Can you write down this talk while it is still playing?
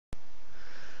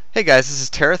Hey guys, this is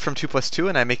Tereth from 2plus2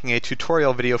 and I'm making a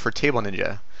tutorial video for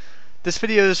TableNinja. This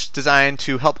video is designed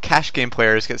to help cash game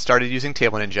players get started using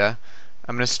TableNinja.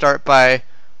 I'm going to start by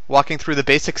walking through the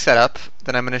basic setup,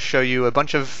 then I'm going to show you a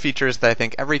bunch of features that I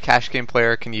think every cash game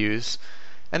player can use,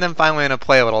 and then finally I'm going to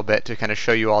play a little bit to kind of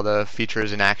show you all the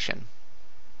features in action.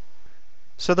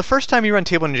 So the first time you run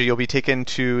TableNinja, you'll be taken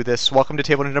to this Welcome to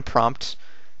TableNinja prompt,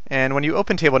 and when you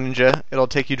open TableNinja, it'll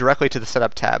take you directly to the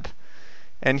Setup tab.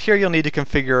 And here you'll need to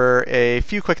configure a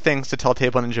few quick things to tell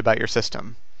TableNinja about your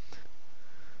system.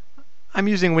 I'm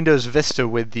using Windows Vista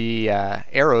with the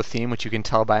arrow theme, which you can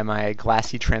tell by my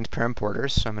glassy transparent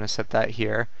borders, so I'm going to set that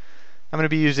here. I'm going to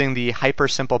be using the Hyper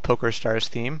Simple Poker Stars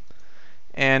theme.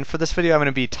 And for this video I'm going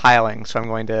to be tiling, so I'm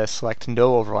going to select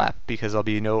no overlap because there'll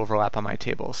be no overlap on my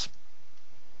tables.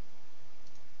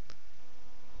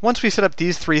 Once we set up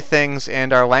these three things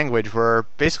and our language, we're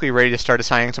basically ready to start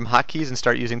assigning some hotkeys and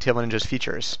start using TableNinja's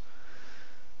features.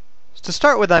 So to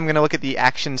start with, I'm going to look at the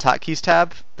Actions Hotkeys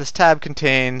tab. This tab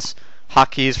contains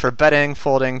hotkeys for betting,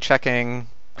 folding, checking,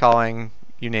 calling,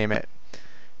 you name it.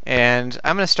 And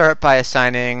I'm going to start by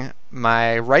assigning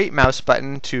my right mouse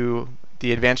button to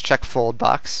the Advanced Check Fold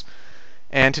box.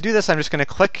 And to do this, I'm just going to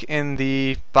click in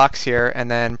the box here and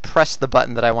then press the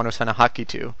button that I want to assign a hotkey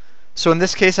to. So in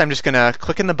this case, I'm just going to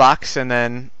click in the box and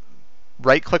then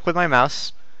right-click with my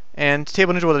mouse, and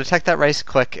TableNinja will detect that right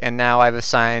click, and now I've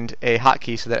assigned a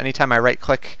hotkey so that anytime I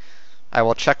right-click, I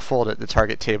will check fold at the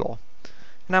target table.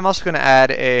 And I'm also going to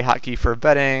add a hotkey for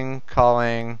betting,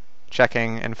 calling,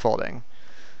 checking, and folding.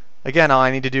 Again, all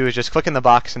I need to do is just click in the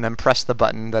box and then press the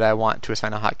button that I want to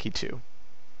assign a hotkey to.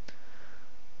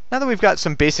 Now that we've got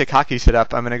some basic hotkeys set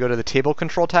up, I'm going to go to the Table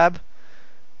Control tab.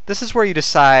 This is where you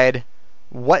decide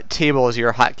what tables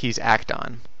your hotkeys act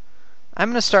on.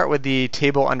 I'm going to start with the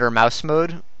table under mouse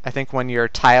mode. I think when you're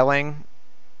tiling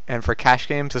and for cash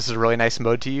games, this is a really nice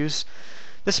mode to use.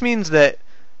 This means that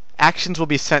actions will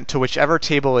be sent to whichever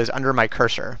table is under my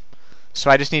cursor. So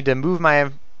I just need to move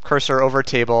my cursor over a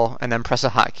table and then press a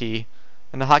hotkey,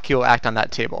 and the hotkey will act on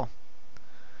that table.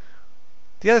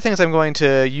 The other things I'm going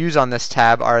to use on this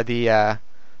tab are the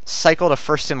cycle to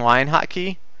first in line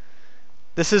hotkey.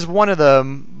 This is one of the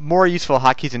more useful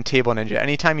hotkeys in TableNinja.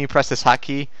 Anytime you press this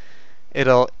hotkey,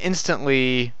 it'll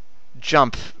instantly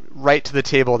jump right to the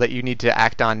table that you need to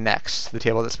act on next, the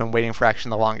table that's been waiting for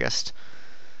action the longest.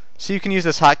 So you can use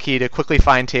this hotkey to quickly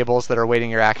find tables that are waiting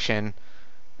your action,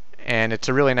 and it's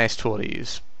a really nice tool to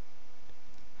use.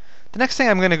 The next thing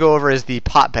I'm going to go over is the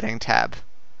pot betting tab.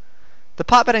 The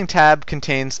pot betting tab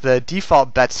contains the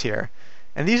default bets here.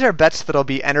 And these are bets that will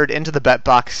be entered into the bet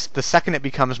box the second it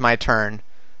becomes my turn,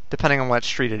 depending on what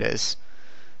street it is.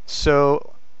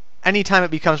 So anytime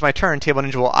it becomes my turn,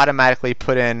 TableNinja will automatically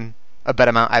put in a bet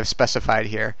amount I've specified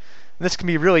here. And this can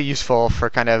be really useful for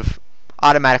kind of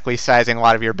automatically sizing a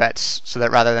lot of your bets, so that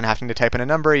rather than having to type in a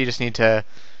number, you just need to,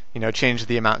 change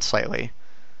the amount slightly.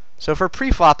 So for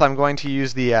pre-flop, I'm going to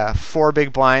use the 4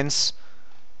 big blinds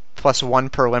plus 1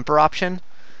 per limper option.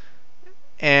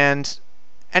 And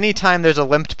anytime there's a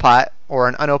limped pot or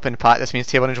an unopened pot, this means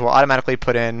TableNinja will automatically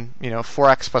put in,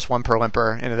 4x plus 1 per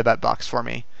limper into the bet box for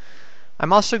me.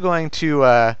 I'm also going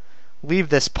to leave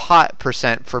this pot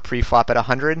percent for pre-flop at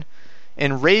 100.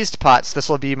 In raised pots, this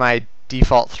will be my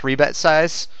default 3-bet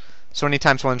size. So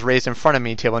anytime someone's raised in front of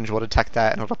me, TableNinja will detect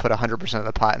that and it'll put 100% of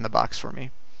the pot in the box for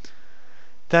me.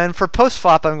 Then for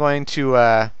post-flop, I'm going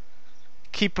to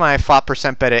keep my flop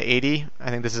percent bet at 80. I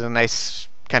think this is a nice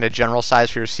kind of general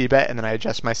size for your c-bet, and then I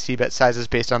adjust my c-bet sizes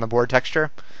based on the board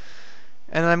texture.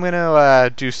 And then I'm going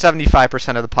to do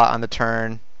 75% of the pot on the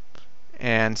turn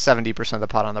and 70% of the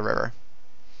pot on the river.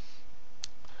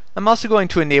 I'm also going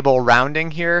to enable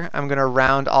rounding here. I'm going to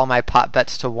round all my pot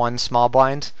bets to 1 small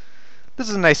blind. This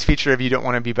is a nice feature if you don't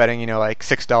want to be betting, like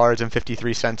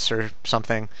 $6.53 or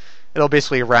something. It'll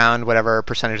basically round whatever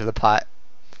percentage of the pot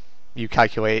you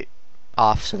calculate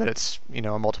off so that it's, a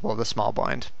multiple of the small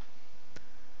blind.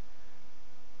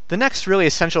 The next really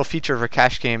essential feature for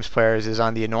cash games players is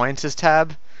on the Annoyances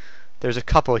tab. There's a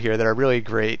couple here that are really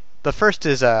great. The first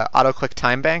is Auto-Click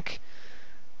Time Bank.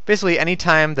 Basically,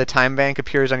 anytime the time bank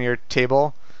appears on your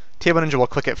table, TableNinja will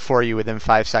click it for you within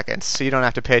 5 seconds. So you don't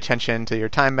have to pay attention to your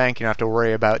time bank, you don't have to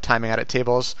worry about timing out at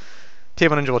tables.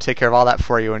 TableNinja will take care of all that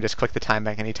for you and just click the time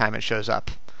bank anytime it shows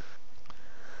up.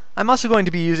 I'm also going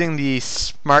to be using the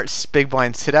Smart Big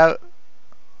Blind Sit Out.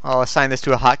 I'll assign this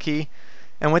to a hotkey.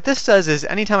 And what this does is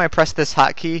anytime I press this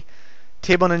hotkey,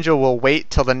 TableNinja will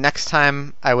wait till the next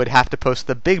time I would have to post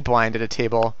the big blind at a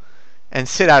table and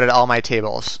sit out at all my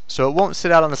tables. So it won't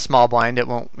sit out on the small blind, it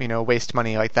won't, waste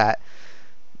money like that.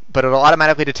 But it'll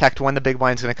automatically detect when the big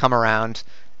blind's going to come around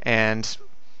and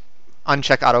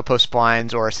uncheck auto post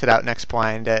blinds or sit out next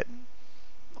blind at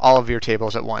all of your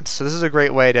tables at once. So this is a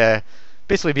great way to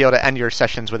basically be able to end your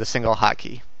sessions with a single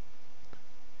hotkey.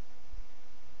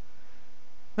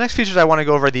 The next features I want to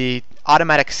go over are the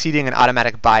automatic seating and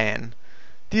automatic buy-in.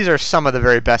 These are some of the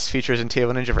very best features in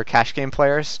TableNinja for cash game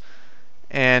players.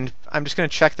 And I'm just going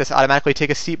to check this automatically take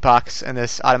a seat box and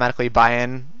this automatically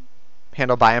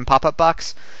handle buy-in pop-up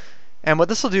box. And what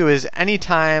this will do is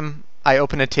anytime I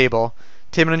open a table,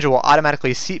 TableNinja will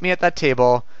automatically seat me at that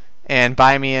table and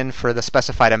buy me in for the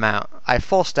specified amount. I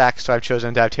full stack, so I've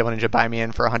chosen to have TableNinja buy me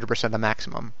in for 100% of the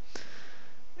maximum.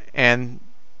 And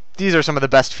these are some of the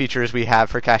best features we have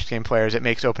for cash game players. It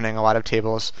makes opening a lot of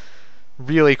tables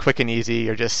really quick and easy.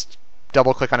 You're just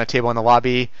double click on a table in the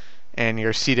lobby and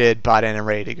you're seated, bought in, and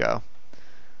ready to go.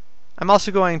 I'm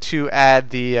also going to add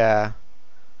the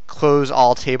close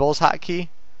all tables hotkey.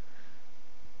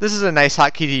 This is a nice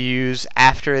hotkey to use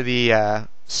after the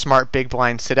smart big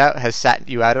blind sit out has sat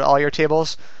you out at all your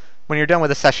tables. When you're done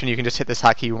with a session, you can just hit this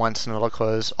hotkey once and it'll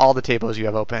close all the tables you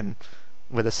have open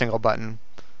with a single button.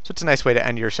 So it's a nice way to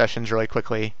end your sessions really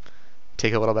quickly,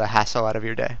 take a little bit of hassle out of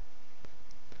your day.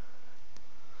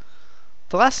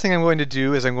 The last thing I'm going to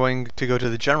do is I'm going to go to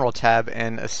the General tab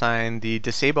and assign the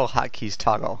Disable Hotkeys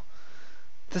toggle.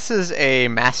 This is a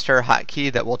master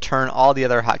hotkey that will turn all the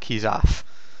other hotkeys off.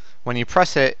 When you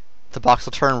press it, the box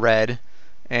will turn red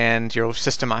and your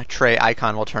system tray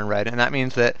icon will turn red, and that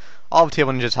means that all of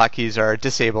TableNinja's hotkeys are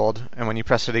disabled, and when you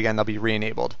press it again they'll be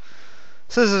re-enabled.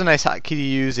 So this is a nice hotkey to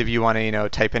use if you want to,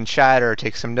 type in chat or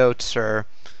take some notes or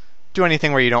do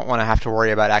anything where you don't want to have to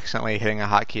worry about accidentally hitting a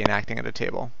hotkey and acting at a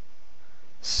table.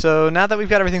 So now that we've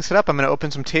got everything set up, I'm going to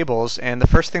open some tables, and the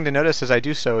first thing to notice as I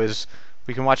do so is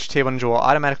we can watch TableNinja will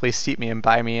automatically seat me and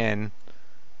buy me in.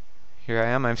 Here I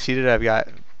am, I'm seated, I've got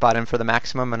bought in for the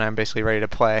maximum, and I'm basically ready to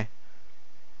play.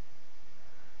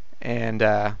 And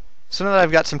so now that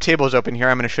I've got some tables open here,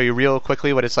 I'm going to show you real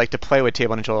quickly what it's like to play with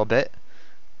TableNinja a little bit.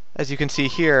 As you can see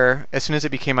here, as soon as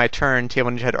it became my turn,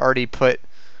 TableNinja had already put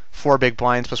 4 big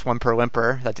blinds plus 1 per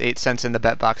limper. That's 8 cents in the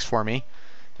bet box for me.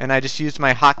 And I just used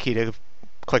my hotkey to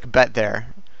click bet there.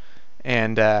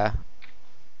 And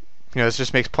this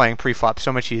just makes playing pre-flop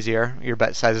so much easier. Your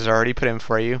bet sizes are already put in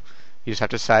for you. You just have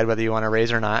to decide whether you want to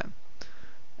raise or not.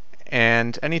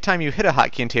 And anytime you hit a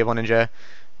hotkey in TableNinja,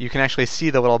 you can actually see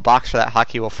the little box for that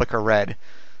hotkey will flicker red.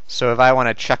 So if I want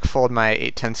to check fold my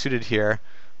 8-10 suited here,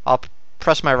 I'll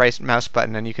press my right mouse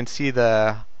button and you can see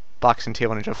the box in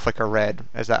TableNinja flicker red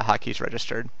as that hotkey is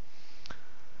registered.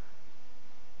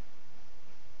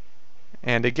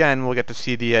 And again, we'll get to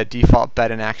see the default bet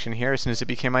in action here. As soon as it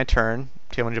became my turn,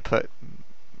 TableNinja put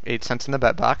 8 cents in the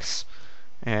bet box,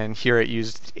 and here it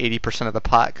used 80% of the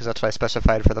pot because that's what I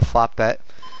specified for the flop bet.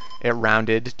 It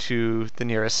rounded to the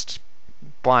nearest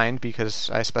blind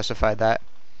because I specified that.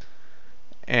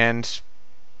 And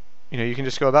you can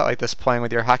just go about like this playing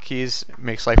with your hotkeys. It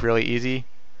makes life really easy,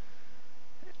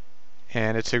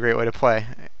 and it's a great way to play.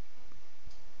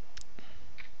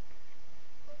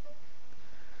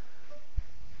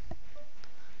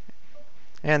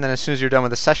 And then as soon as you're done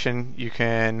with the session, you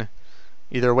can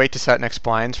either wait to set next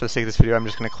blinds. For the sake of this video, I'm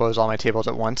just going to close all my tables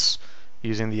at once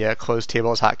using the close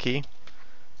tables hotkey.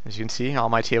 As you can see, all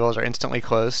my tables are instantly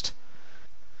closed.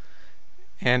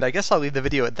 And I guess I'll leave the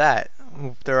video at that.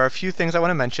 There are a few things I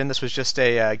want to mention. This was just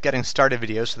a getting started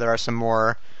video, so there are some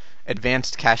more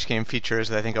advanced cash game features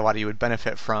that I think a lot of you would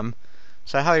benefit from.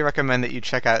 So I highly recommend that you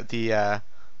check out the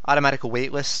automatic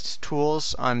waitlist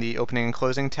tools on the opening and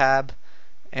closing tab,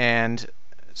 and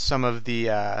some of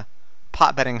the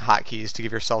pot betting hotkeys to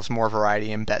give yourselves more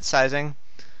variety in bet sizing.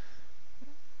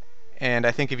 And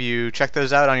I think if you check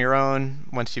those out on your own,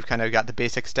 once you've kind of got the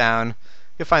basics down,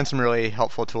 you'll find some really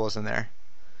helpful tools in there.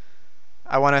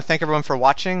 I want to thank everyone for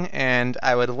watching, and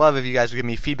I would love if you guys would give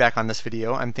me feedback on this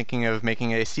video. I'm thinking of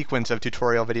making a sequence of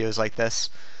tutorial videos like this.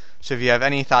 So if you have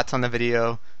any thoughts on the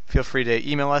video, feel free to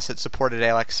email us at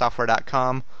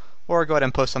support@alxsoftware.com, or go ahead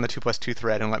and post on the 2+2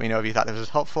 thread and let me know if you thought this was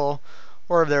helpful,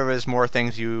 or if there was more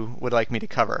things you would like me to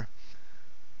cover.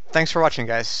 Thanks for watching,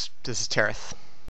 guys. This is Tareth.